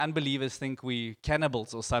unbelievers think we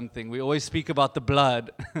cannibals or something. We always speak about the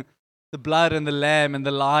blood, the blood and the lamb and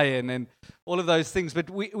the lion and all of those things. But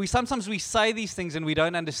we sometimes we say these things and we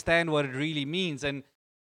don't understand what it really means. And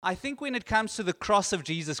I think when it comes to the cross of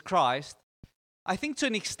Jesus Christ, I think to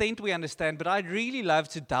an extent we understand, but I'd really love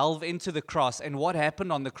to delve into the cross and what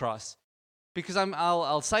happened on the cross. Because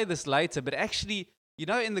I'll say this later, but actually,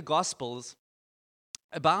 in the Gospels,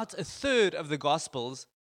 about a third of the Gospels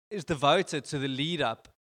is devoted to the lead-up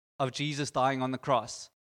of Jesus dying on the cross.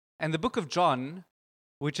 And the book of John,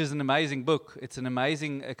 which is an amazing book, it's an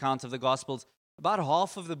amazing account of the Gospels, about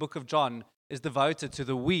half of the book of John is devoted to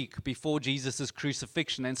the week before Jesus'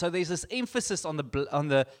 crucifixion. And so there's this emphasis on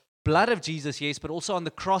the blood of Jesus, yes, but also on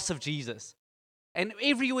the cross of Jesus. And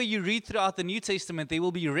everywhere you read throughout the New Testament, there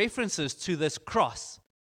will be references to this cross.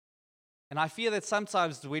 And I fear that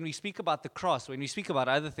sometimes when we speak about the cross, when we speak about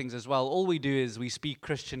other things as well, all we do is we speak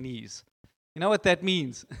Christianese. You know what that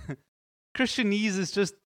means? Christianese is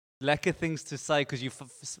just lekker things to say because you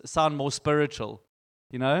sound more spiritual.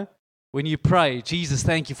 When you pray, Jesus,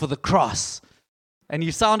 thank you for the cross. And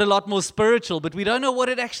you sound a lot more spiritual, but we don't know what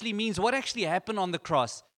it actually means. What actually happened on the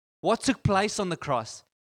cross? What took place on the cross?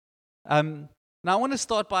 Now I want to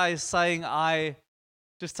start by saying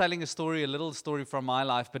just telling a little story from my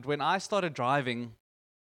life. But when I started driving,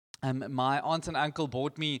 my aunt and uncle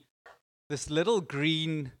bought me this little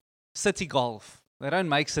green City Golf. They don't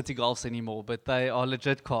make City Golfs anymore, but they are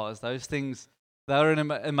legit cars. Those things, they're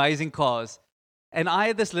amazing cars. And I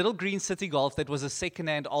had this little green City Golf that was a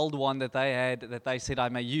second-hand old one that they had that they said I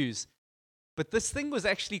may use. But this thing was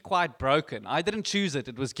actually quite broken. I didn't choose it.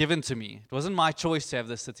 It was given to me. It wasn't my choice to have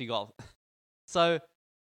this City Golf. So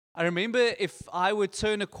I remember if I would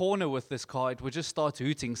turn a corner with this car, it would just start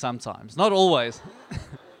hooting sometimes. Not always.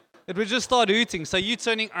 It would just start hooting. So you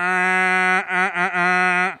turning,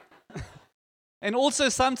 and also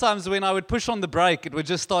sometimes when I would push on the brake, it would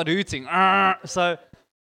just start hooting. So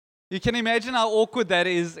you can imagine how awkward that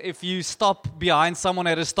is if you stop behind someone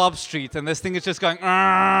at a stop street and this thing is just going,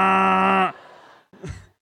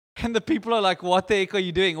 and the people are like, what the heck are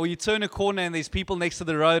you doing? Or you turn a corner and there's people next to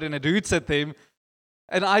the road and it hoots at them.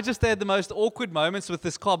 And I just had the most awkward moments with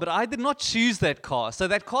this car, but I did not choose that car. So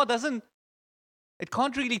that car it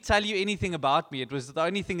can't really tell you anything about me. It was the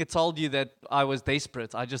only thing it told you that I was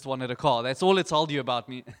desperate. I just wanted a car. That's all it told you about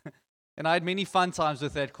me. And I had many fun times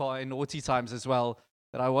with that car and naughty times as well,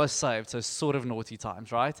 that I was saved. So sort of naughty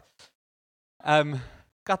times, right?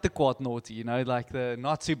 Cut the quad naughty, like the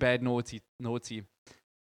not too bad naughty.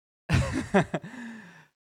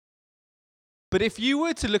 But if you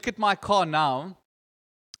were to look at my car now,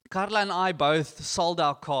 Carla and I both sold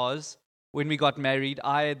our cars when we got married.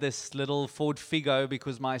 I had this little Ford Figo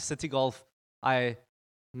because my City Golf, I'm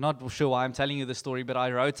not sure why I'm telling you the story, but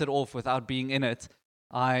I wrote it off without being in it.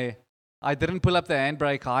 I didn't pull up the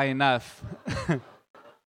handbrake high enough.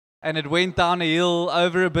 And it went down a hill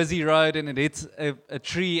over a busy road and it hit a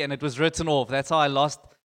tree and it was written off. That's how I lost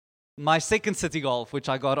my second City Golf, which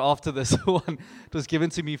I got after this one. It was given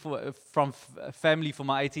to me from family for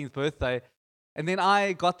my 18th birthday. And then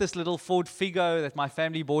I got this little Ford Figo that my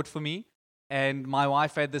family bought for me, and my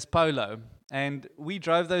wife had this Polo. And we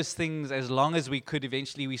drove those things as long as we could.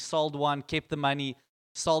 Eventually, we sold one, kept the money,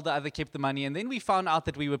 sold the other, kept the money. And then we found out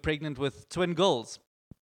that we were pregnant with twin girls.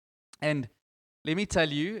 And let me tell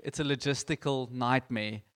you, it's a logistical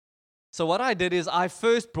nightmare. So what I did is I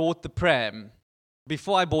first bought the pram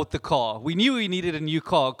before I bought the car. We knew we needed a new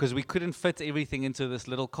car because we couldn't fit everything into this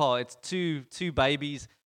little car. It's two babies.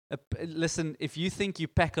 Listen, if you think you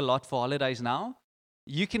pack a lot for holidays now,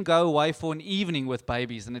 you can go away for an evening with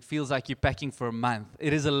babies and it feels like you're packing for a month.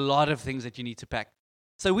 It is a lot of things that you need to pack.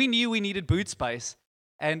 So we knew we needed boot space,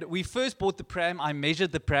 and we first bought the pram. I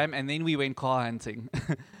measured the pram, and then we went car hunting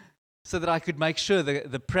so that I could make sure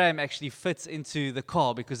the pram actually fits into the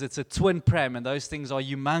car, because it's a twin pram and those things are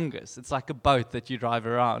humongous. It's like a boat that you drive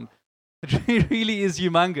around. It really is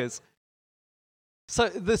humongous. So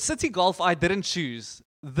the City Golf I didn't choose.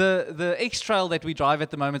 The X-Trail that we drive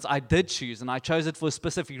at the moment, I did choose, and I chose it for a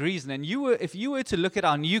specific reason. And if you were to look at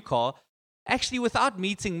our new car, actually without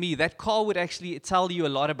meeting me, that car would actually tell you a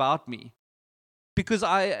lot about me. Because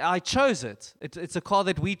I chose it. It's a car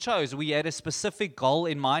that we chose. We had a specific goal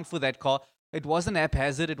in mind for that car. It wasn't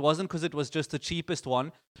haphazard. It wasn't because it was just the cheapest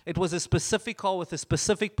one. It was a specific car with a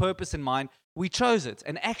specific purpose in mind. We chose it.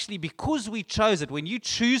 And actually, because we chose it, when you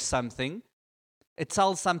choose something, it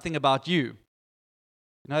tells something about you.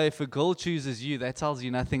 You know, if a girl chooses you, that tells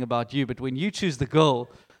you nothing about you. But when you choose the girl,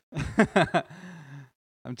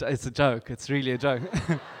 it's a joke. It's really a joke.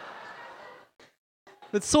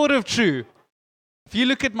 It's sort of true. If you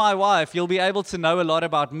look at my wife, you'll be able to know a lot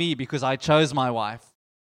about me because I chose my wife.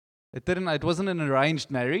 It wasn't an arranged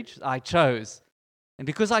marriage. I chose. And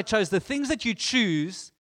because I chose, the things that you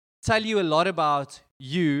choose tell you a lot about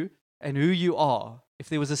you and who you are, if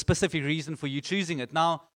there was a specific reason for you choosing it.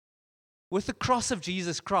 Now, with the cross of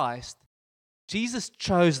Jesus Christ, Jesus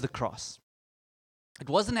chose the cross. It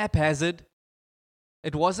wasn't haphazard.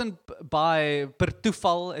 It wasn't by per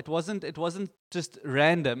toeval. It wasn't just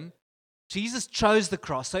random. Jesus chose the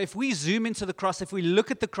cross. So if we zoom into the cross, if we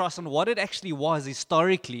look at the cross and what it actually was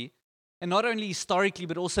historically, and not only historically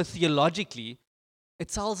but also theologically, it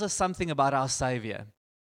tells us something about our Savior.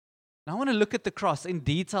 And I want to look at the cross in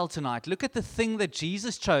detail tonight. Look at the thing that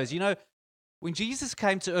Jesus chose. You know, when Jesus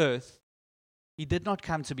came to earth, He did not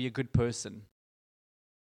come to be a good person.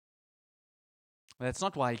 That's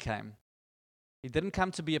not why He came. He didn't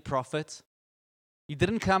come to be a prophet. He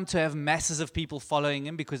didn't come to have masses of people following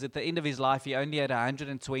Him, because at the end of His life, He only had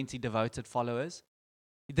 120 devoted followers.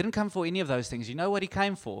 He didn't come for any of those things. You know what He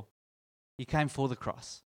came for? He came for the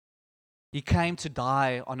cross. He came to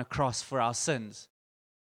die on a cross for our sins.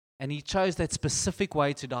 And He chose that specific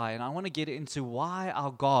way to die. And I want to get into why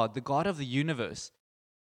our God, the God of the universe,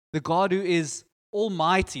 the God who is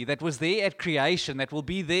almighty, that was there at creation, that will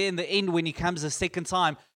be there in the end when He comes a second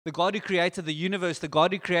time, the God who created the universe, the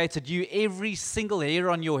God who created you, every single hair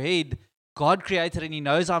on your head, God created, and He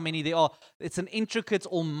knows how many there are. It's an intricate,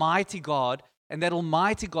 almighty God, and that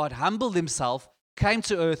almighty God humbled Himself, came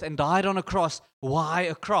to earth, and died on a cross. Why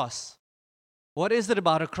a cross? What is it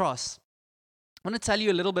about a cross? I want to tell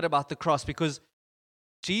you a little bit about the cross, because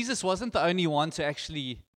Jesus wasn't the only one to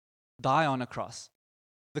actually die on a cross.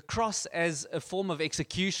 The cross as a form of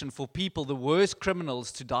execution for people, the worst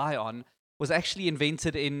criminals to die on, was actually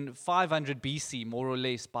invented in 500 BC, more or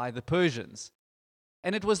less, by the Persians.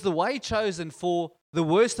 And it was the way chosen for the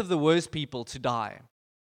worst of the worst people to die.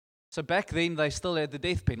 So back then, they still had the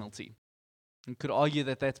death penalty. You could argue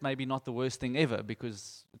that that's maybe not the worst thing ever,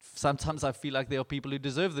 because sometimes I feel like there are people who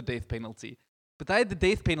deserve the death penalty. But they had the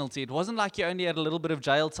death penalty. It wasn't like you only had a little bit of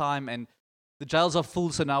jail time and the jails are full,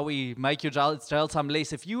 so now we make your jail time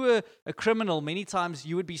less. If you were a criminal, many times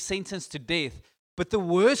you would be sentenced to death. But the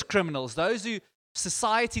worst criminals, those who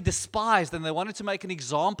society despised and they wanted to make an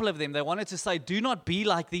example of them, they wanted to say, do not be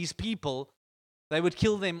like these people, they would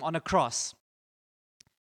kill them on a cross.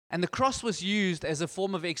 And the cross was used as a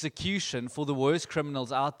form of execution for the worst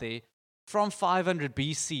criminals out there from 500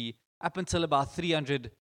 BC up until about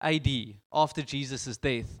 300 AD, after Jesus'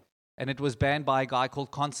 death. And it was banned by a guy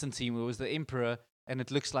called Constantine, who was the emperor, and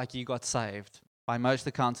it looks like he got saved. By most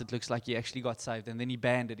accounts, it looks like he actually got saved. And then he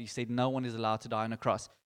banned it. He said no one is allowed to die on a cross.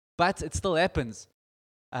 But it still happens.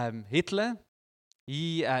 Hitler,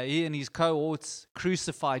 he and his cohorts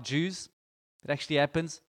crucified Jews. It actually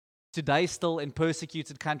happens. Today, still in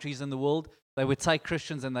persecuted countries in the world, they would take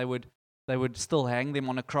Christians and they would still hang them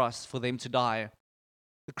on a cross for them to die.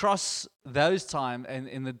 The cross, those time, and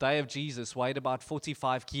in the day of Jesus, weighed about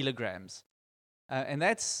 45 kilograms. And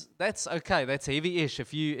that's okay. That's heavy-ish.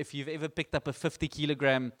 If you've ever picked up a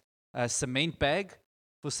 50-kilogram cement bag,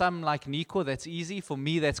 for some like Nico, that's easy. For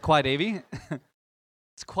me, that's quite heavy.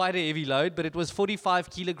 It's quite a heavy load, but it was 45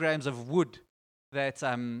 kilograms of wood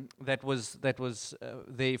that was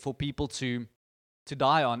there for people to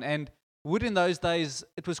die on. And wood in those days,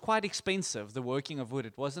 it was quite expensive. The working of wood,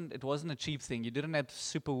 it wasn't a cheap thing. You didn't have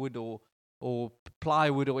super wood or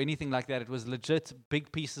plywood or anything like that. It was legit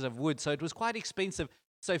big pieces of wood. So it was quite expensive.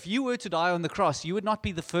 So if you were to die on the cross, you would not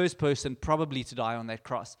be the first person probably to die on that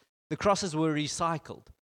cross. The crosses were recycled.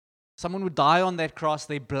 Someone would die on that cross.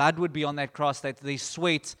 Their blood would be on that cross. That their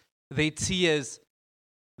sweat, their tears,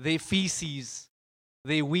 their feces,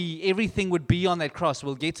 their wee, everything would be on that cross.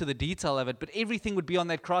 We'll get to the detail of it, but everything would be on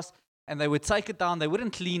that cross, and they would take it down. They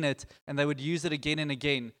wouldn't clean it, and they would use it again and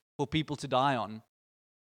again for people to die on.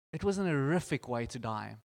 It was an horrific way to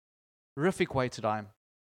die. Horrific way to die.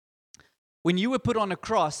 When you were put on a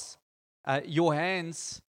cross, your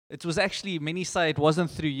hands, it was actually, many say it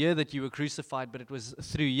wasn't through here that you were crucified, but it was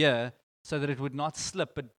through here so that it would not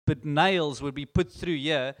slip. But nails would be put through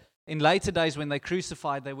here. In later days when they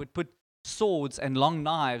crucified, they would put swords and long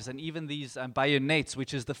knives and even these bayonets,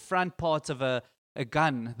 which is the front part of a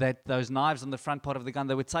gun, that those knives on the front part of the gun,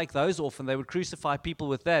 they would take those off and they would crucify people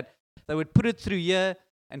with that. They would put it through here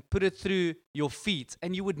and put it through your feet,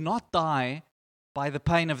 and you would not die by the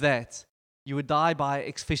pain of that. You would die by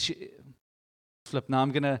asphyxiation.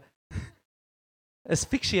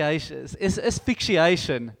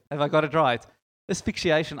 Have I got it right?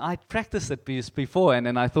 Asphyxiation. I practiced it before,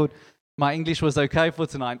 and I thought my English was okay for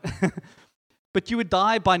tonight. But you would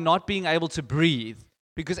die by not being able to breathe.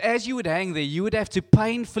 Because as you would hang there, you would have to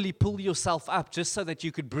painfully pull yourself up just so that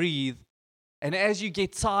you could breathe. And as you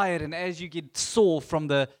get tired and as you get sore from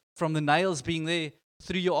the nails being there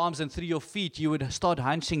through your arms and through your feet, you would start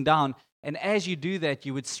hunching down. And as you do that,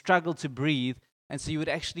 you would struggle to breathe. And so you would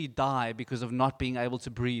actually die because of not being able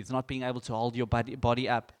to breathe, not being able to hold your body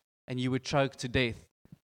up, and you would choke to death.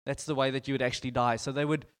 That's the way that you would actually die. So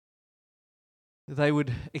they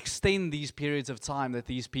would extend these periods of time that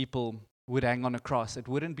these people would hang on a cross. It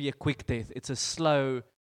wouldn't be a quick death. It's a slow,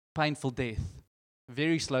 painful death.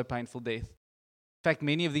 Very slow, painful death. In fact,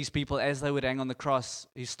 many of these people, as they would hang on the cross,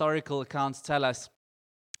 historical accounts tell us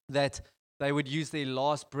that they would use their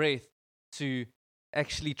last breath to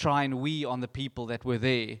actually try and wee on the people that were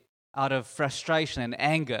there out of frustration and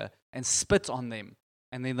anger and spit on them,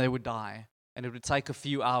 and then they would die. And it would take a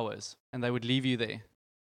few hours, and they would leave you there.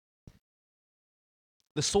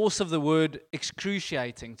 The source of the word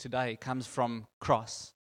excruciating today comes from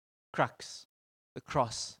cross, crux, the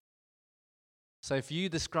cross. So if you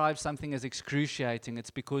describe something as excruciating, it's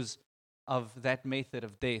because of that method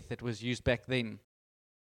of death that was used back then.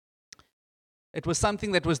 It was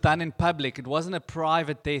something that was done in public. It wasn't a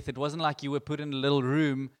private death. It wasn't like you were put in a little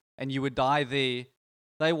room and you would die there.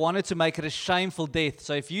 They wanted to make it a shameful death.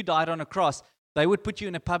 So if you died on a cross, they would put you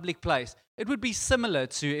in a public place. It would be similar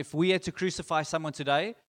to if we had to crucify someone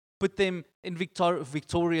today, put them in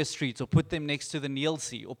Victoria Street, or put them next to the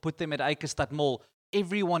Nielsee, or put them at Eikestad Mall.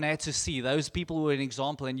 Everyone had to see. Those people were an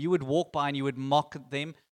example, and you would walk by and you would mock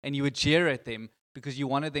them and you would jeer at them because you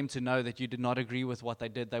wanted them to know that you did not agree with what they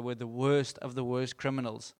did. They were the worst of the worst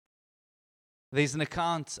criminals. There's an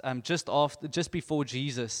account just before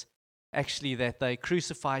Jesus, actually, that they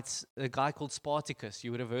crucified a guy called Spartacus.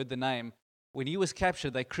 You would have heard the name. When he was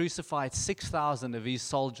captured, they crucified 6,000 of his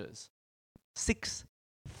soldiers.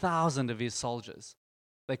 6,000 of his soldiers.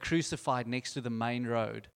 They crucified next to the main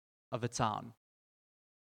road of a town.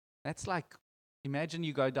 That's like, imagine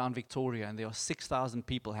you go down Victoria and there are 6,000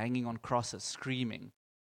 people hanging on crosses, screaming,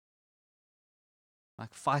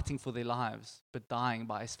 like fighting for their lives, but dying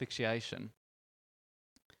by asphyxiation.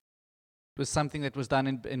 It was something that was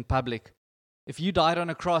done in public. If you died on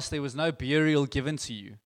a cross, there was no burial given to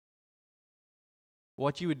you.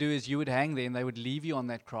 What you would do is you would hang there and they would leave you on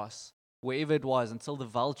that cross, wherever it was, until the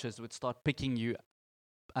vultures would start picking you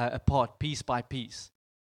apart, piece by piece.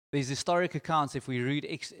 There's historic accounts, if we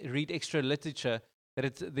read extra literature,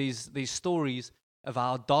 that these stories of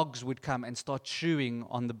how dogs would come and start chewing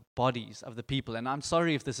on the bodies of the people. And I'm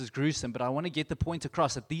sorry if this is gruesome, but I want to get the point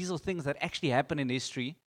across that these are things that actually happen in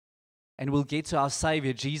history. And we'll get to our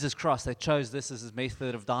Savior, Jesus Christ, that chose this as his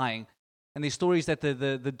method of dying. And there's stories that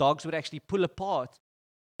the dogs would actually pull apart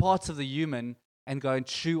parts of the human and go and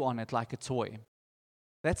chew on it like a toy.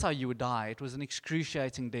 That's how you would die. It was an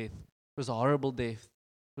excruciating death. It was a horrible death.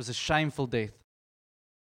 It was a shameful death.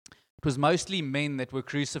 It was mostly men that were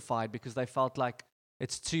crucified because they felt like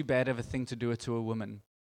it's too bad of a thing to do it to a woman.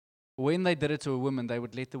 When they did it to a woman, they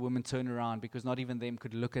would let the woman turn around because not even them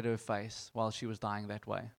could look at her face while she was dying that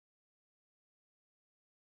way.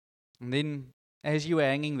 And then, as you were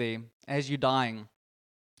hanging there, as you're dying,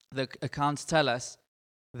 the accounts tell us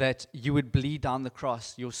that you would bleed down the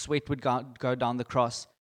cross, your sweat would go down the cross,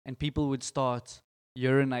 and people would start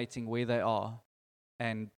urinating where they are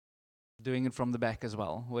and doing it from the back as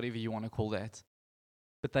well, whatever you want to call that.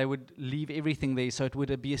 But they would leave everything there, so it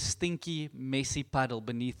would be a stinky, messy puddle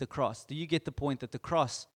beneath the cross. Do you get the point that the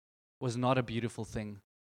cross was not a beautiful thing?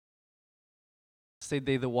 Said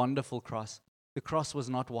there, the wonderful cross. The cross was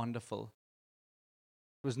not wonderful.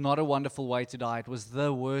 It was not a wonderful way to die. It was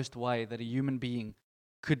the worst way that a human being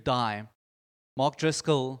could die. Mark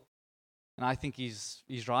Driscoll, and I think he's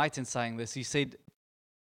right in saying this, he said,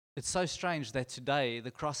 it's so strange that today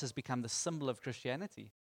the cross has become the symbol of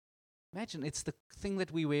Christianity. Imagine, it's the thing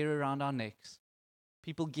that we wear around our necks.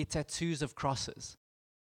 People get tattoos of crosses.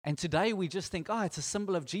 And today we just think, it's a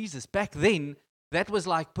symbol of Jesus. Back then, that was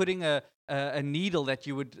like putting a needle that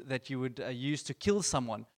you would use to kill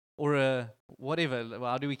someone, or a whatever.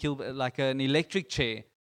 How do we kill? Like an electric chair.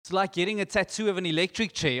 It's like getting a tattoo of an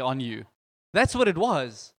electric chair on you. That's what it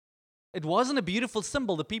was. It wasn't a beautiful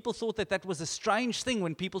symbol. The people thought that was a strange thing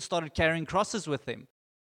when people started carrying crosses with them.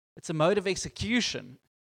 It's a mode of execution.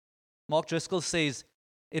 Mark Driscoll says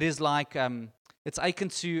it is like it's akin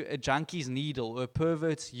to a junkie's needle or a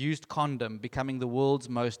pervert's used condom becoming the world's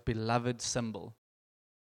most beloved symbol.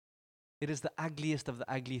 It is the ugliest of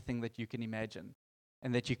the ugly thing that you can imagine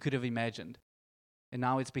and that you could have imagined. And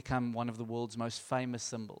now it's become one of the world's most famous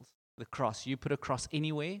symbols, the cross. You put a cross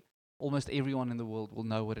anywhere, almost everyone in the world will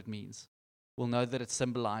know what it means, will know that it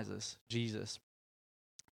symbolizes Jesus.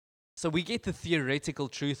 So we get the theoretical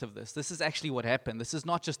truth of this. This is actually what happened. This is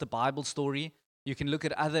not just a Bible story. You can look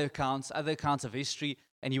at other accounts of history,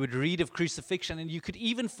 and you would read of crucifixion, and you could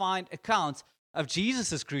even find accounts of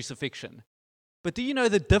Jesus' crucifixion. But do you know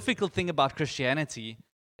the difficult thing about Christianity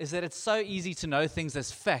is that it's so easy to know things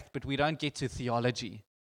as fact, but we don't get to theology.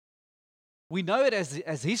 We know it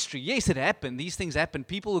as history. Yes, it happened. These things happened.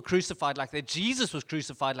 People were crucified like that. Jesus was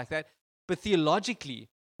crucified like that. But theologically,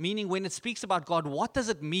 meaning when it speaks about God, what does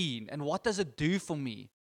it mean and what does it do for me?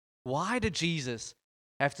 Why did Jesus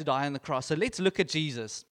have to die on the cross? So let's look at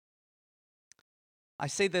Jesus. I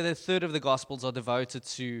said that a third of the Gospels are devoted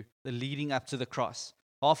to the leading up to the cross.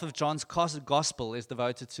 Half of John's Gospel is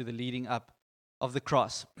devoted to the leading up of the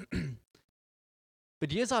cross.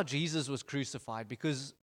 But here's how Jesus was crucified,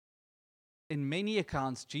 because in many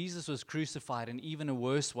accounts, Jesus was crucified in even a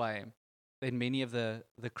worse way than many of the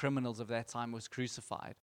criminals of that time was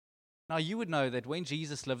crucified. Now, you would know that when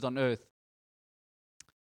Jesus lived on earth,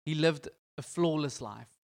 he lived a flawless life.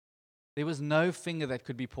 There was no finger that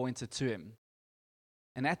could be pointed to him.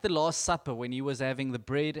 And at the Last Supper, when he was having the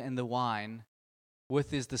bread and the wine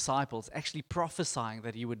with his disciples, actually prophesying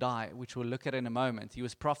that he would die, which we'll look at in a moment, he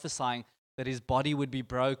was prophesying that his body would be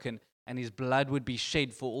broken and his blood would be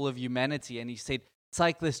shed for all of humanity. And he said,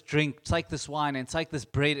 take this drink, take this wine, and take this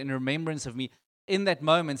bread in remembrance of me. In that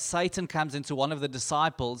moment, Satan comes into one of the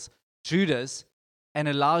disciples, Judas, and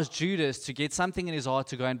allows Judas to get something in his heart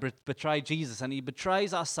to go and betray Jesus. And he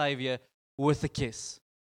betrays our Savior with a kiss.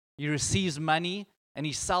 He receives money and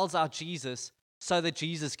he sells out Jesus so that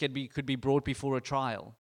Jesus could be brought before a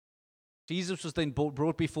trial. Jesus was then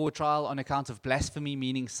brought before a trial on account of blasphemy,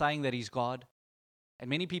 meaning saying that he's God. And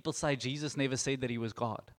many people say Jesus never said that he was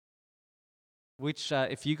God. Which,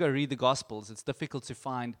 if you go read the Gospels, it's difficult to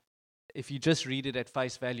find, if you just read it at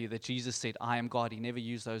face value, that Jesus said, I am God. He never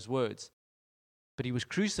used those words. But he was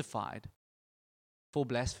crucified for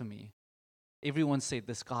blasphemy. Everyone said,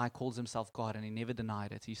 this guy calls himself God, and he never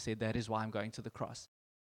denied it. He said, that is why I'm going to the cross.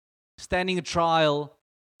 Standing a trial,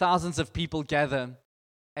 thousands of people gather,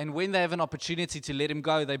 and when they have an opportunity to let him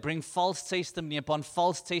go, they bring false testimony upon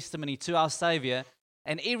false testimony to our Savior.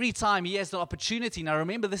 And every time he has the opportunity, now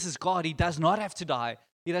remember, this is God. He does not have to die.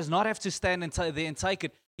 He does not have to stand there and take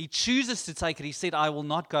it. He chooses to take it. He said, I will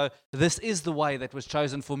not go. This is the way that was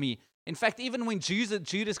chosen for me. In fact, even when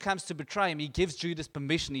Judas comes to betray him, he gives Judas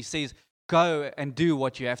permission. He says, go and do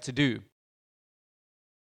what you have to do.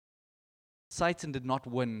 Satan did not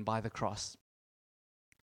win by the cross.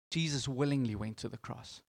 Jesus willingly went to the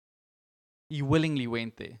cross. He willingly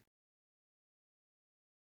went there.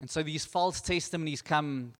 And so these false testimonies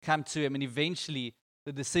come to him, and eventually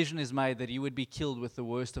the decision is made that he would be killed with the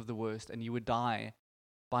worst of the worst, and he would die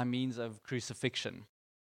by means of crucifixion.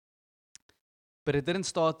 But it didn't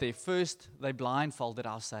start there. First, they blindfolded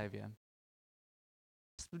our Savior.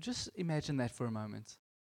 So just imagine that for a moment.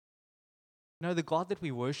 You know, the God that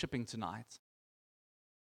we're worshiping tonight,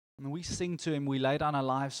 and we sing to him, we lay down our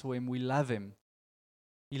lives for him, we love him.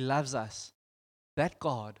 He loves us. That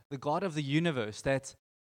God, the God of the universe, that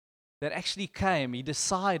actually came, he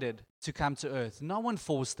decided to come to earth. No one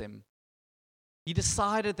forced him. He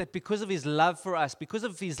decided that because of his love for us, because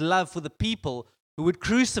of his love for the people who would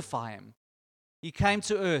crucify him, he came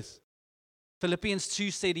to earth. Philippians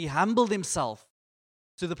 2 said he humbled himself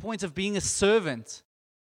to the point of being a servant.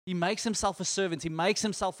 He makes himself a servant. He makes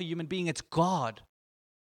himself a human being. It's God.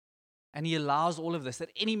 And he allows all of this. At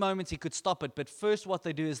any moment he could stop it. But first what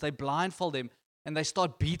they do is they blindfold him and they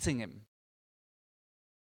start beating him.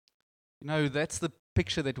 You know, that's the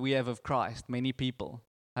picture that we have of Christ. Many people.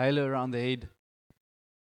 Halo around the head.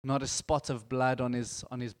 Not a spot of blood on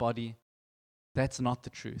his body. That's not the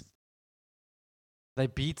truth. They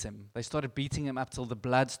beat him. They started beating him up till the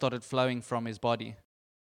blood started flowing from his body.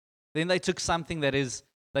 Then they took something that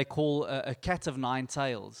they call a cat of nine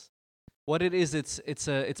tails. What it is,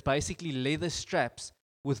 it's basically leather straps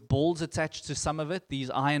with balls attached to some of it, these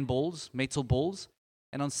iron balls, metal balls,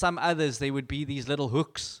 and on some others there would be these little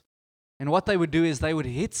hooks. And what they would do is they would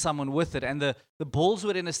hit someone with it, and the balls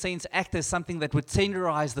would in a sense act as something that would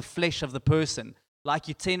tenderize the flesh of the person, like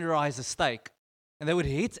you tenderize a steak. And they would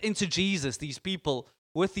hit into Jesus, these people,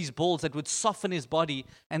 with these balls that would soften his body,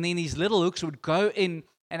 and then these little hooks would go in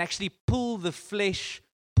and actually pull the flesh,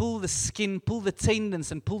 pull the skin, pull the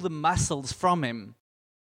tendons, and pull the muscles from him.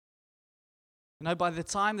 You know, by the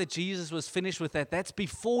time that Jesus was finished with that, that's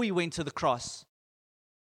before he went to the cross.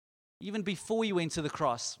 Even before he went to the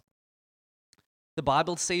cross. The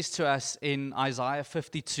Bible says to us in Isaiah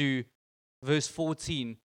 52, verse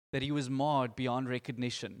 14, that he was marred beyond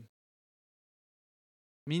recognition.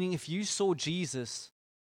 Meaning if you saw Jesus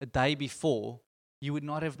a day before, you would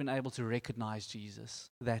not have been able to recognize Jesus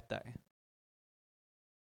that day.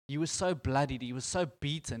 He was so bloodied, he was so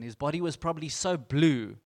beaten, his body was probably so blue.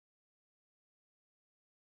 He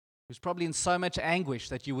was probably in so much anguish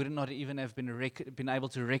that you would not even have been able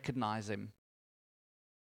to recognize him.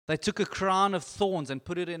 They took a crown of thorns and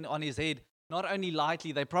put it on his head. Not only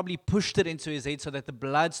lightly, they probably pushed it into his head so that the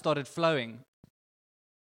blood started flowing.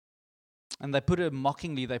 And they put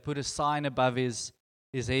a sign above his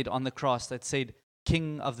head on the cross that said,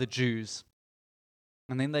 King of the Jews.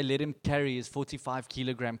 And then they let him carry his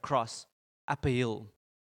 45-kilogram cross up a hill,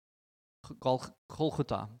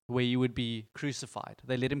 Golgotha, where he would be crucified.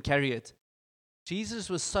 They let him carry it. Jesus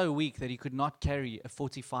was so weak that he could not carry a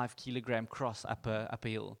 45-kilogram cross up a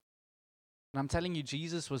hill. And I'm telling you,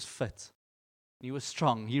 Jesus was fit. He was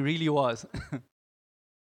strong. He really was.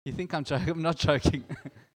 You think I'm joking? I'm not joking.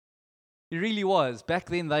 He really was. Back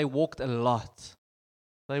then, they walked a lot.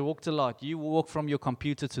 You walk from your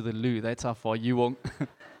computer to the loo. That's how far you walk.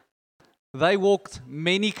 They walked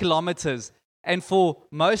many kilometers. And for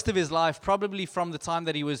most of his life, probably from the time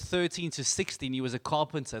that he was 13 to 16, he was a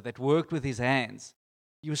carpenter that worked with his hands.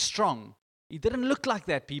 He was strong. He didn't look like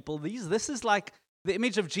that, people. This is like the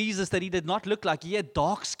image of Jesus that he did not look like. He had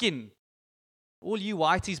dark skin. All you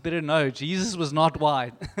whiteys better know, Jesus was not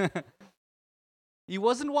white. He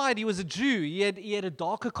wasn't white. He was a Jew. He had a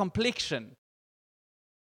darker complexion.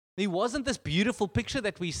 He wasn't this beautiful picture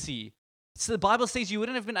that we see. So the Bible says you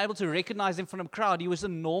wouldn't have been able to recognize him from a crowd. He was a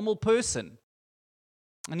normal person.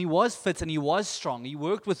 And he was fit and he was strong. He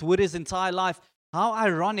worked with wood his entire life. How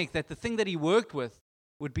ironic that the thing that he worked with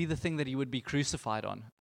would be the thing that he would be crucified on.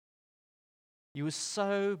 He was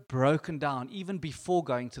so broken down even before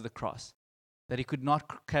going to the cross that he could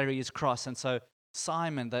not carry his cross. And so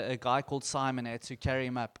Simon, a guy called Simon, had to carry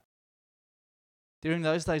him up. During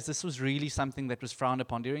those days, this was really something that was frowned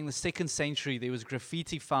upon. During the 2nd century, there was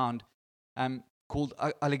graffiti found called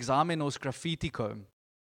Alexamenos Graffitico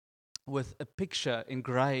with a picture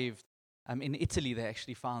engraved. In Italy, they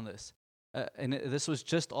actually found this. And this was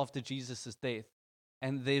just after Jesus' death.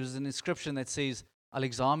 And there was an inscription that says,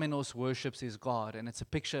 Alexamenos worships his God. And it's a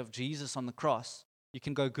picture of Jesus on the cross. You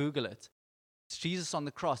can go Google it. It's Jesus on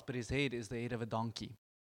the cross, but his head is the head of a donkey.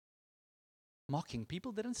 Mocking.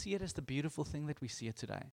 People didn't see it as the beautiful thing that we see it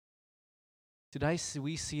today. Today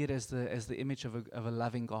we see it as the image of a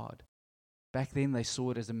loving God. Back then they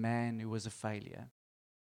saw it as a man who was a failure.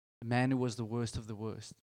 A man who was the worst of the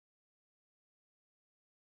worst.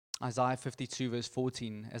 Isaiah 52 verse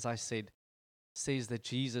 14, as I said, says that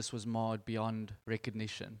Jesus was marred beyond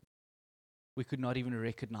recognition. We could not even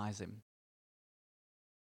recognize him.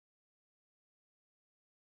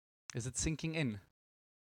 Is it sinking in?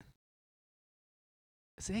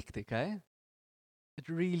 It's hectic, eh? It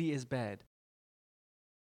really is bad.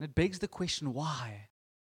 And it begs the question, why?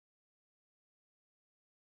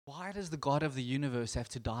 Why does the God of the universe have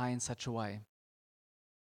to die in such a way?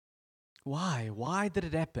 Why? Why did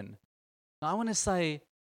it happen? Now, I want to say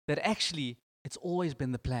that actually, it's always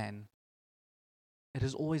been the plan. It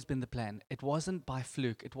has always been the plan. It wasn't by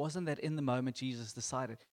fluke. It wasn't that in the moment Jesus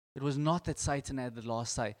decided. It was not that Satan had the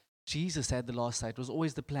last say. Jesus had the last say. It was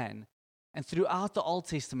always the plan. And throughout the Old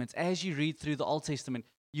Testament, as you read through the Old Testament,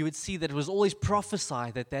 you would see that it was always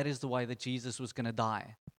prophesied that that is the way that Jesus was going to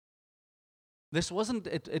die. This wasn't,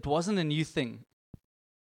 it wasn't a new thing.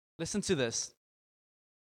 Listen to this.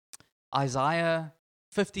 Isaiah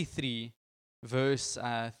 53, verse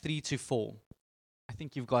 3 to 4. I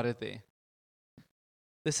think you've got it there.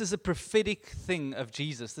 This is a prophetic thing of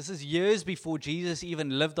Jesus. This is years before Jesus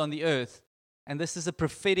even lived on the earth. And this is a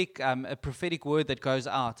prophetic word that goes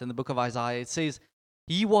out in the book of Isaiah. It says,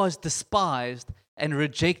 "He was despised and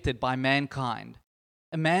rejected by mankind,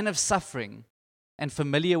 a man of suffering and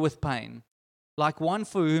familiar with pain. Like one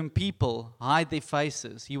for whom people hide their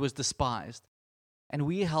faces, he was despised, and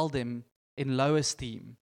we held him in low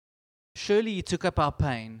esteem. Surely he took up our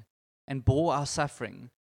pain and bore our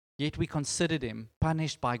suffering, yet we considered him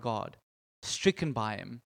punished by God, stricken by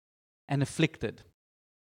him, and afflicted."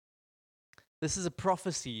 This is a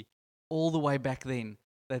prophecy all the way back then,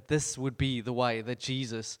 that this would be the way that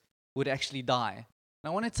Jesus would actually die.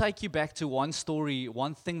 Now, I want to take you back to one story,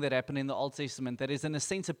 one thing that happened in the Old Testament that is in a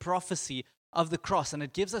sense a prophecy of the cross, and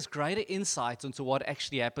it gives us greater insight into what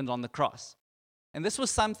actually happened on the cross. And this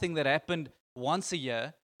was something that happened once a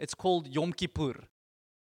year. It's called Yom Kippur.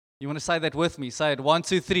 You want to say that with me? Say it. 1,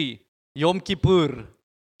 2, 3. Yom Kippur.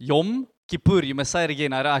 Yom Kippur. You must say it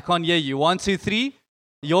again. I can't hear you. 1, 2, 3.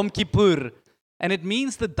 Yom Kippur. And it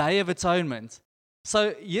means the Day of Atonement.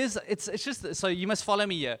 So yes, it's just, so you must follow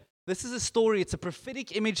me here. This is a story. It's a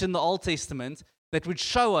prophetic image in the Old Testament that would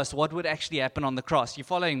show us what would actually happen on the cross. You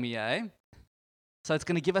following me, eh? So it's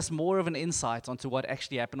going to give us more of an insight onto what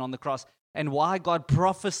actually happened on the cross and why God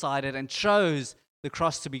prophesied it and chose the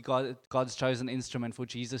cross to be God's chosen instrument for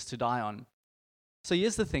Jesus to die on. So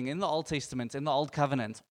here's the thing. In the Old Testament, in the Old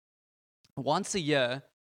Covenant, once a year,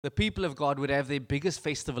 the people of God would have their biggest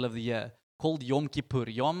festival of the year called Yom Kippur.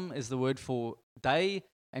 Yom is the word for day,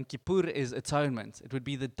 and Kippur is atonement. It would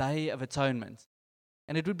be the Day of Atonement.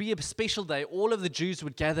 And it would be a special day. All of the Jews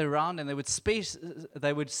would gather around and they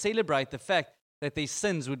would celebrate the fact that their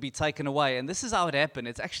sins would be taken away. And this is how it happened.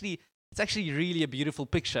 It's actually really a beautiful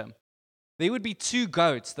picture. There would be 2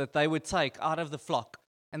 goats that they would take out of the flock,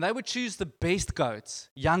 and they would choose the best goats,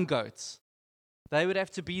 young goats. They would have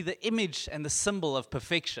to be the image and the symbol of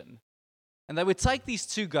perfection. And they would take these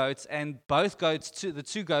 2 goats, and the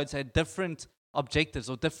 2 goats had different objectives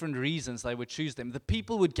or different reasons they would choose them. The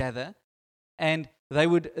people would gather, and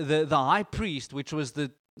the high priest, which was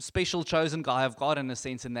the special chosen guy of God in a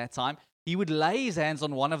sense in that time, he would lay his hands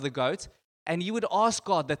on one of the goats, and he would ask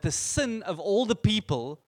God that the sin of all the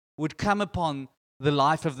people would come upon the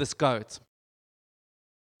life of this goat.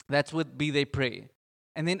 That would be their prayer.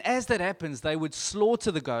 And then as that happens, they would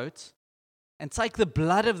slaughter the goat and take the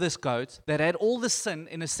blood of this goat that had all the sin.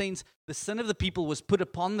 In a sense, the sin of the people was put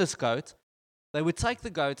upon this goat. They would take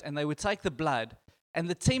the goat and they would take the blood, and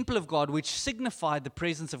the temple of God, which signified the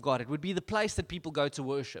presence of God, it would be the place that people go to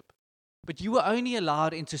worship. But you were only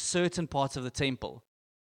allowed into certain parts of the temple.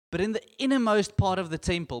 But in the innermost part of the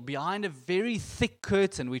temple, behind a very thick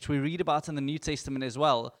curtain, which we read about in the New Testament as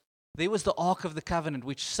well, there was the Ark of the Covenant,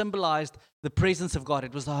 which symbolized the presence of God.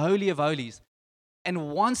 It was the Holy of Holies.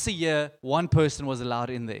 And once a year, one person was allowed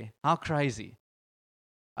in there. How crazy.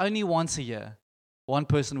 Only once a year, one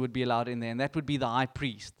person would be allowed in there, and that would be the high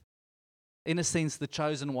priest. In a sense, the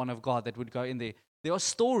chosen one of God that would go in there. There are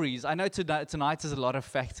stories. I know tonight is a lot of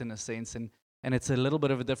facts in a sense, and it's a little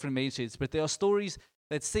bit of a different message, but there are stories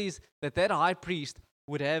that says that high priest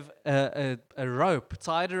would have a rope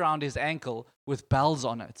tied around his ankle with bells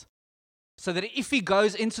on it. So that if he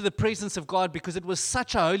goes into the presence of God, because it was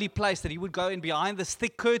such a holy place that he would go in behind this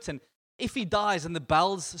thick curtain, if he dies and the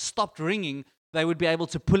bells stopped ringing, they would be able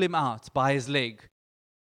to pull him out by his leg.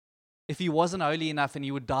 If he wasn't holy enough, and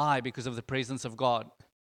he would die because of the presence of God.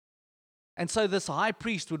 And so this high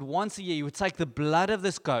priest would once a year, he would take the blood of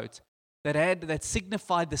this goat that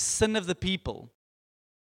signified the sin of the people,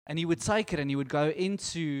 and he would take it and he would go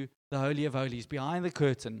into the Holy of Holies, behind the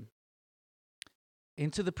curtain,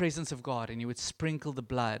 into the presence of God, and he would sprinkle the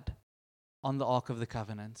blood on the Ark of the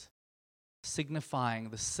Covenant, signifying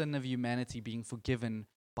the sin of humanity being forgiven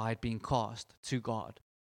by it being cast to God.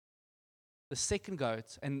 The second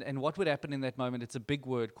goat, and what would happen in that moment, it's a big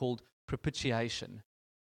word called propitiation,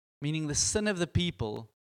 meaning the sin of the people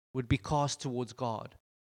would be cast towards God,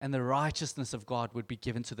 and the righteousness of God would be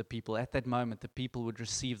given to the people. At that moment, the people would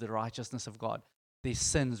receive the righteousness of God. Their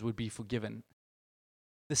sins would be forgiven.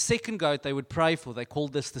 The second goat they would pray for, they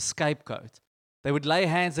called this the scapegoat. They would lay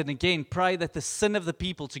hands and again pray that the sin of the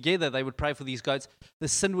people, together they would pray for these goats, the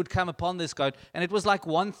sin would come upon this goat. And it was like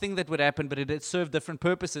one thing that would happen, but it had served different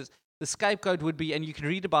purposes. The scapegoat would be, and you can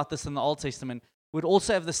read about this in the Old Testament, would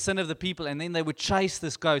also have the sin of the people, and then they would chase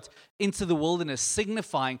this goat into the wilderness,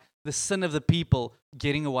 signifying the sin of the people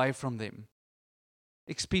getting away from them.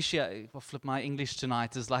 Expiation, my English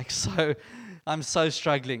tonight is like so, I'm so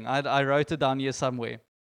struggling. I wrote it down here somewhere.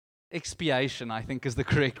 Expiation, I think, is the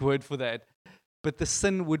correct word for that. But the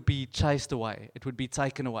sin would be chased away. It would be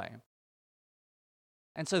taken away.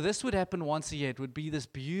 And so this would happen once a year. It would be this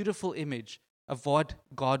beautiful image of what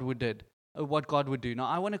God would do. Now,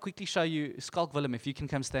 I want to quickly show you, Skalk Willem, if you can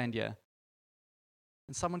come stand here.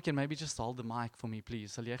 And someone can maybe just hold the mic for me,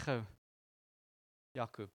 please. Sal jy gou?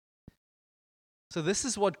 Jaco. So this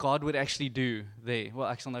is what God would actually do there. Well,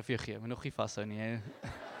 ek sal nou vir jou gee. Moet nog nie vashou nie.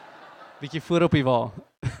 Bietjie voor op die wa.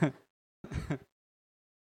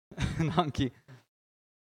 Dankie.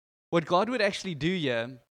 What God would actually do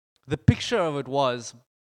here, the picture of it was,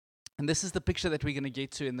 and this is the picture that we're going to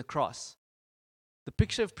get to in the cross. The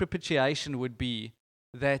picture of propitiation would be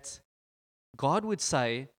that God would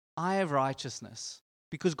say, I have righteousness.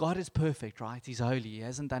 Because God is perfect, right? He's holy. He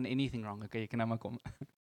hasn't done anything wrong. Okay, you can have come.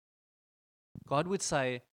 God would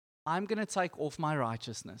say, I'm going to take off my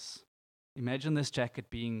righteousness. Imagine this jacket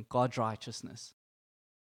being God's righteousness.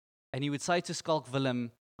 And he would say to Skalk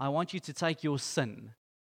Willem, I want you to take your sin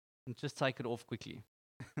and just take it off quickly.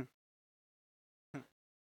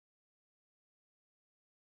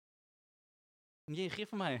 Nee, gee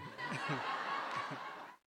vir my.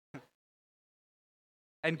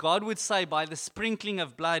 And God would say, by the sprinkling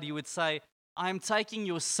of blood, he would say, I am taking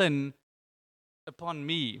your sin upon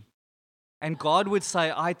me. And God would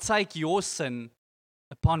say, I take your sin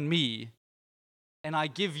upon me, and I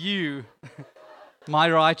give you my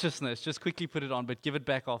righteousness. Just quickly put it on, but give it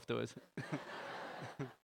back afterwards.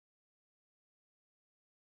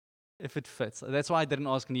 If it fits. That's why I didn't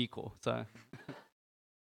ask Nico. So.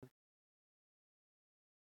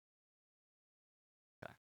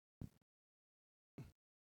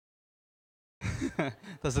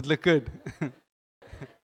 Does it look good?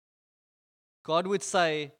 God would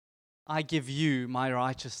say, I give you my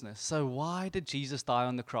righteousness. So why did Jesus die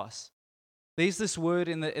on the cross? There's this word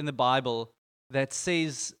in the Bible that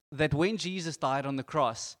says that when Jesus died on the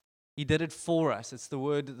cross, he did it for us. It's the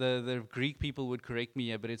word, the Greek people would correct me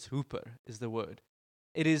here, but it's hooper is the word.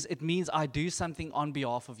 It means I do something on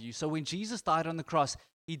behalf of you. So when Jesus died on the cross,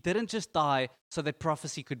 he didn't just die so that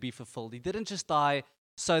prophecy could be fulfilled. He didn't just die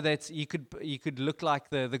so that you could look like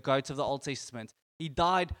the goats of the Old Testament. He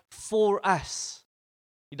died for us.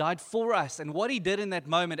 He died for us. And what he did in that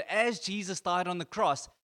moment, as Jesus died on the cross,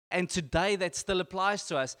 and today that still applies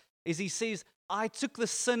to us, is he says, I took the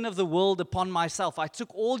sin of the world upon myself. I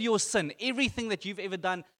took all your sin, everything that you've ever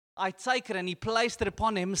done, I take it, and he placed it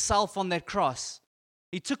upon himself on that cross.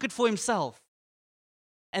 He took it for himself.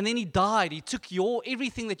 And then he died. He took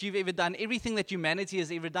everything that you've ever done, everything that humanity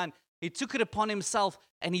has ever done. He took it upon himself,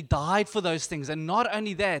 and he died for those things. And not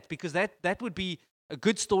only that, because that would be a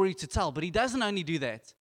good story to tell, but he doesn't only do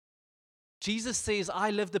that. Jesus says, I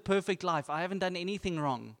lived a perfect life. I haven't done anything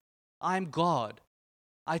wrong. I am God.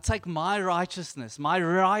 I take my righteousness, my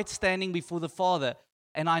right standing before the Father,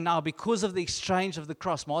 and I now, because of the exchange of the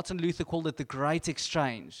cross, Martin Luther called it the great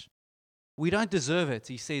exchange. We don't deserve it.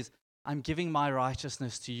 He says, I'm giving my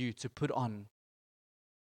righteousness to you to put on.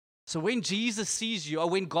 So when Jesus sees you, or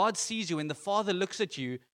when God sees you, when the Father looks at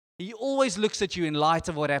you, he always looks at you in light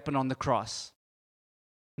of what happened on the cross.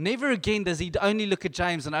 Never again does he only look at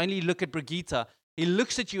James and only look at Brigitte. He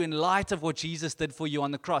looks at you in light of what Jesus did for you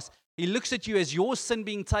on the cross. He looks at you as your sin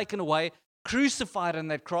being taken away, crucified on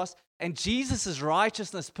that cross, and Jesus'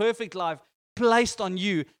 righteousness, perfect life, placed on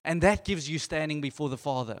you, and that gives you standing before the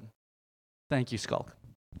Father. Thank you, Skulk.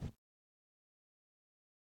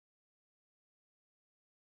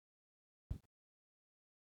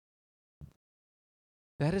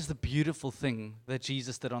 That is the beautiful thing that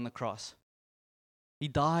Jesus did on the cross. He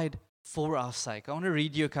died for our sake. I want to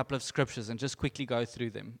read you a couple of scriptures and just quickly go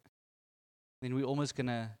through them. Then we're almost going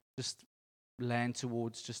to just land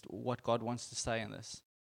towards just what God wants to say in this.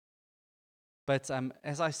 But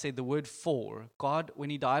as I said, the word for, God, when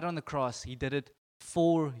he died on the cross, he did it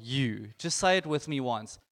for you. Just say it with me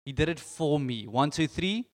once. He did it for me. 1, 2,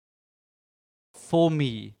 3. For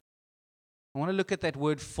me. I want to look at that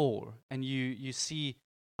word for, and you see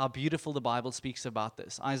how beautiful the Bible speaks about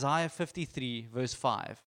this. Isaiah 53, verse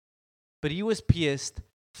 5. But he was pierced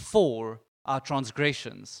for our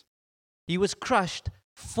transgressions. He was crushed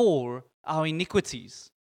for our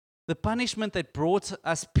iniquities. The punishment that brought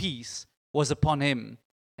us peace was upon him,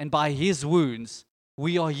 and by his wounds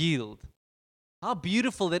we are healed. How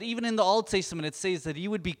beautiful that even in the Old Testament it says that he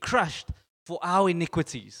would be crushed for our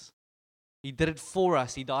iniquities. He did it for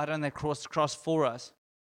us. He died on that cross for us.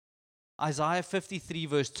 Isaiah 53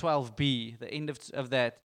 verse 12b, the end of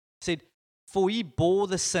that, said, For he bore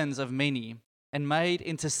the sins of many and made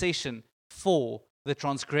intercession for the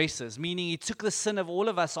transgressors. Meaning he took the sin of all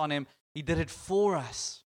of us on him. He did it for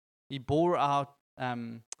us. He bore out,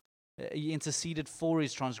 he interceded for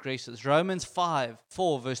his transgressors. Romans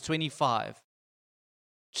 4 verse 25.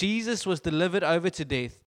 Jesus was delivered over to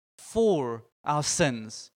death for our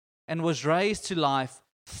sins and was raised to life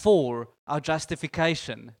for our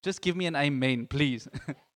justification. Just give me an amen, please.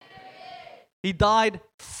 He died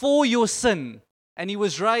for your sin, and he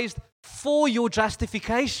was raised for your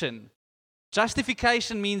justification.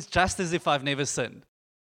 Justification means just as if I've never sinned.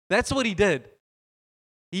 That's what he did.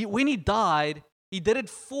 When he died, he did it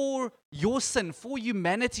for your sin, for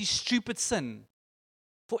humanity's stupid sin,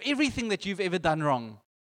 for everything that you've ever done wrong.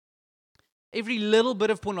 Every little bit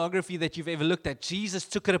of pornography that you've ever looked at, Jesus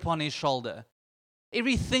took it upon his shoulder.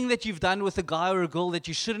 Everything that you've done with a guy or a girl that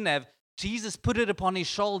you shouldn't have, Jesus put it upon his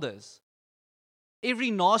shoulders.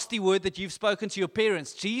 Every nasty word that you've spoken to your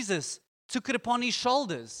parents, Jesus took it upon his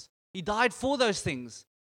shoulders. He died for those things.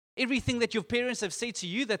 Everything that your parents have said to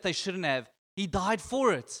you that they shouldn't have, he died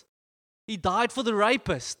for it. He died for the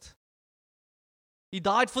rapist. He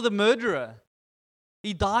died for the murderer.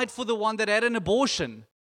 He died for the one that had an abortion.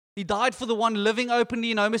 He died for the one living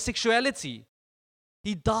openly in homosexuality.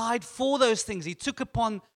 He died for those things. He took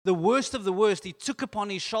upon the worst of the worst. He took upon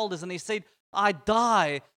his shoulders and he said, I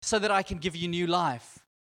die so that I can give you new life.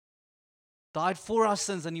 died for our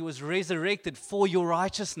sins, and He was resurrected for your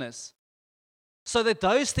righteousness. So that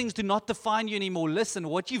those things do not define you anymore. Listen,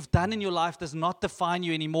 what you've done in your life does not define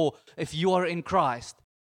you anymore if you are in Christ.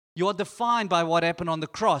 You are defined by what happened on the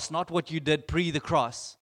cross, not what you did pre the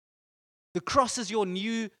cross. The cross is your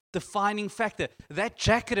new defining factor. That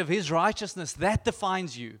jacket of His righteousness, that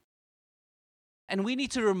defines you. And we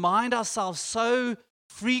need to remind ourselves so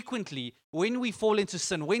frequently when we fall into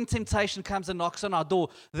sin, when temptation comes and knocks on our door,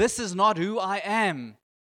 this is not who I am.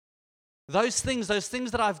 Those things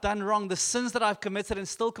that I've done wrong, the sins that I've committed and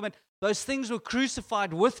still commit, those things were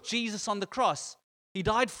crucified with Jesus on the cross. He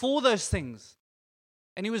died for those things.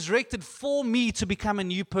 And He was resurrected for me to become a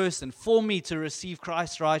new person, for me to receive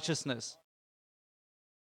Christ's righteousness.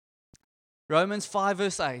 Romans 5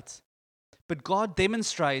 verse 8. But God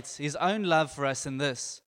demonstrates His own love for us in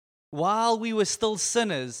this. While we were still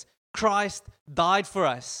sinners, Christ died for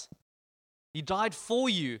us. He died for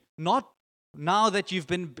you, not now that you've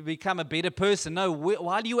become a better person. No,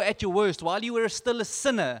 while you were at your worst, while you were still a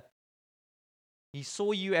sinner, He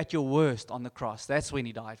saw you at your worst on the cross. That's when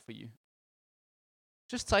He died for you.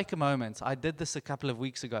 Just take a moment. I did this a couple of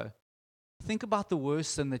weeks ago. Think about the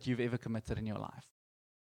worst sin that you've ever committed in your life.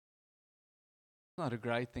 It's not a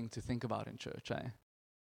great thing to think about in church, eh?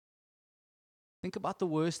 Think about the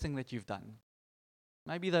worst thing that you've done.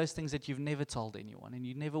 Maybe those things that you've never told anyone and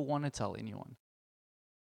you never want to tell anyone.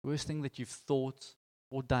 Worst thing that you've thought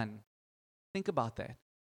or done. Think about that.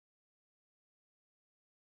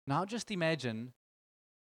 Now just imagine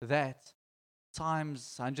that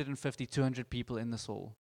times 150, 200 people in this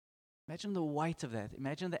hall. Imagine the weight of that.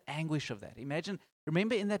 Imagine the anguish of that.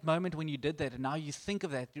 Remember in that moment when you did that and now you think of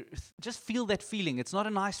that. Just feel that feeling. It's not a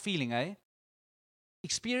nice feeling, eh?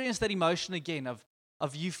 Experience that emotion again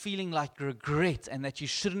of you feeling like regret and that you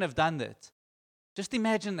shouldn't have done that. Just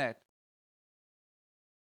imagine that.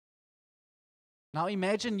 Now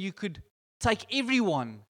imagine you could take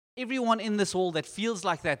everyone in this hall that feels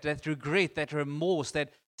like that regret, that remorse, that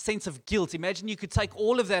sense of guilt. Imagine you could take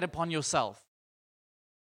all of that upon yourself.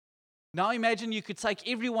 Now imagine you could take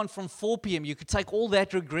everyone from 4 p.m., you could take all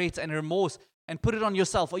that regret and remorse and put it on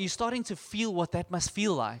yourself. Are you starting to feel what that must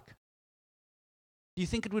feel like? Do you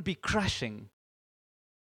think it would be crushing?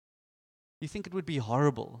 Do you think it would be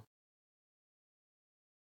horrible?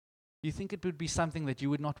 Do you think it would be something that you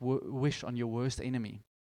would not wish on your worst enemy?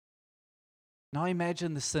 Now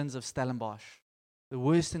imagine the sins of Stellenbosch, the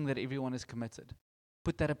worst thing that everyone has committed.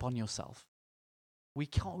 Put that upon yourself. We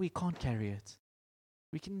can't carry it.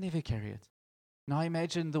 We can never carry it. Now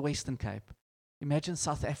imagine the Western Cape. Imagine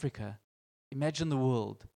South Africa. Imagine the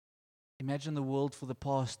world. Imagine the world for the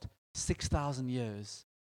past 6,000 years.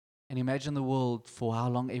 And imagine the world for how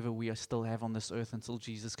long ever we still have on this earth until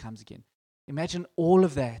Jesus comes again. Imagine all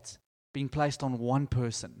of that being placed on one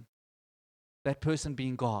person. That person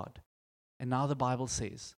being God. And now the Bible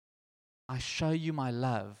says, I show you my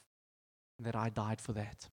love that I died for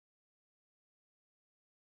that.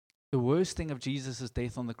 The worst thing of Jesus'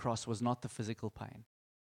 death on the cross was not the physical pain.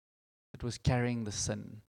 It was carrying the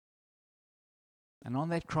sin. And on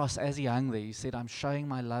that cross, as He hung there, He said, I'm showing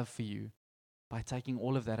my love for you by taking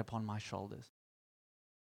all of that upon my shoulders.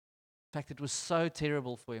 In fact, it was so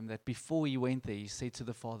terrible for Him that before He went there, He said to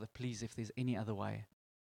the Father, please, if there's any other way.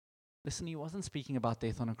 Listen, He wasn't speaking about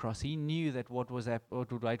death on a cross. He knew that what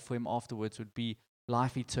would wait for Him afterwards would be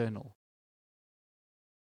life eternal.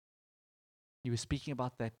 He was speaking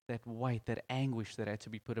about that weight, that anguish that had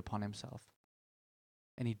to be put upon Himself.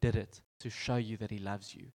 And He did it to show you that He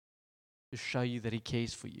loves you, to show you that He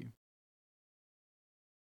cares for you.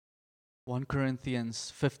 1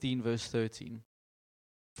 Corinthians 15 verse 13.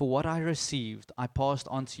 For what I received, I passed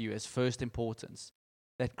on to you as first importance,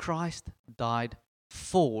 that Christ died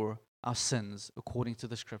for our sins according to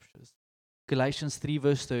the Scriptures. Galatians 3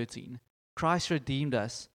 verse 13. Christ redeemed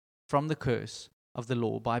us from the curse of the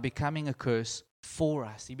law by becoming a curse for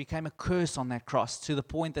us. He became a curse on that cross to the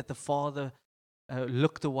point that the Father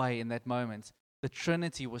looked away in that moment. The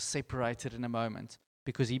Trinity was separated in a moment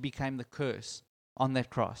because He became the curse on that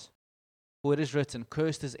cross. For it is written,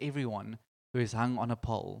 cursed is everyone who is hung on a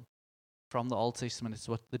pole. From the Old Testament, it's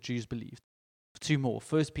what the Jews believed. 2 more.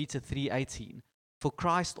 1 Peter 3:18. For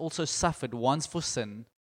Christ also suffered once for sin,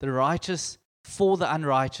 the righteous for the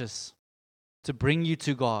unrighteous, to bring you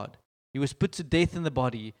to God. He was put to death in the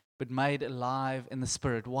body, but made alive in the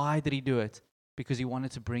spirit. Why did He do it? Because He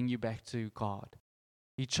wanted to bring you back to God.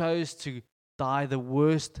 He chose to die the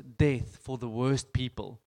worst death for the worst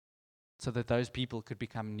people, so that those people could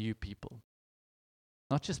become new people.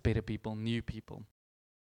 Not just better people, new people.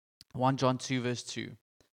 1 John 2 verse 2.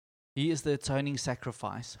 He is the atoning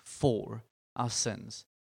sacrifice for our sins,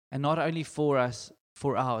 And not only for us,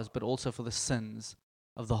 for ours, but also for the sins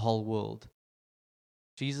of the whole world.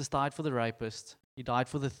 Jesus died for the rapist. He died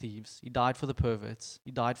for the thieves. He died for the perverts.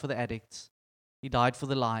 He died for the addicts. He died for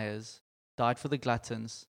the liars. He died for the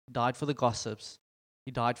gluttons. He died for the gossips.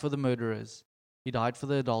 He died for the murderers. He died for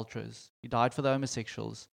the adulterers. He died for the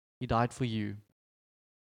homosexuals. He died for you.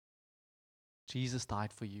 Jesus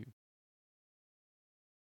died for you.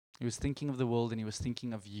 He was thinking of the world and he was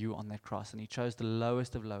thinking of you on that cross, and he chose the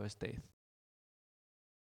lowest of lowest death.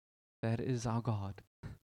 That is our God.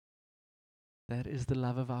 That is the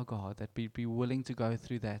love of our God, that we'd be willing to go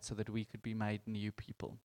through that so that we could be made new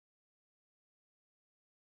people.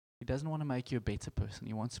 He doesn't want to make you a better person.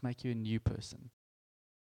 He wants to make you a new person.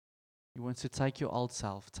 He wants to take your old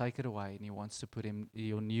self, take it away, and he wants to put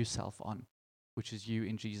your new self on, which is you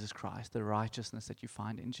in Jesus Christ, the righteousness that you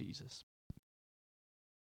find in Jesus.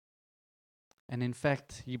 And in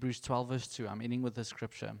fact, Hebrews 12 verse 2, I'm ending with this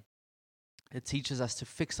scripture. It teaches us to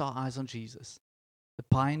fix our eyes on Jesus, the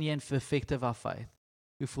pioneer and perfecter of our faith,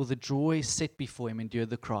 who for the joy set before him endured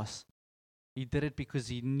the cross. He did it because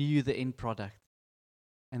he knew the end product.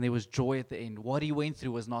 And there was joy at the end. What he went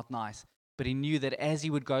through was not nice, but he knew that as he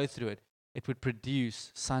would go through it, it would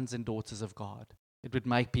produce sons and daughters of God. It would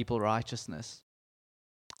make people righteousness.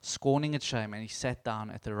 Scorning its shame, and he sat down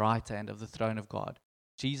at the right hand of the throne of God.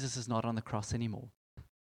 Jesus is not on the cross anymore.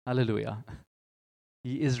 Hallelujah.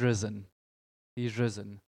 He is risen. He is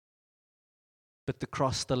risen. But the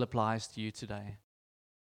cross still applies to you today.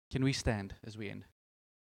 Can we stand as we end?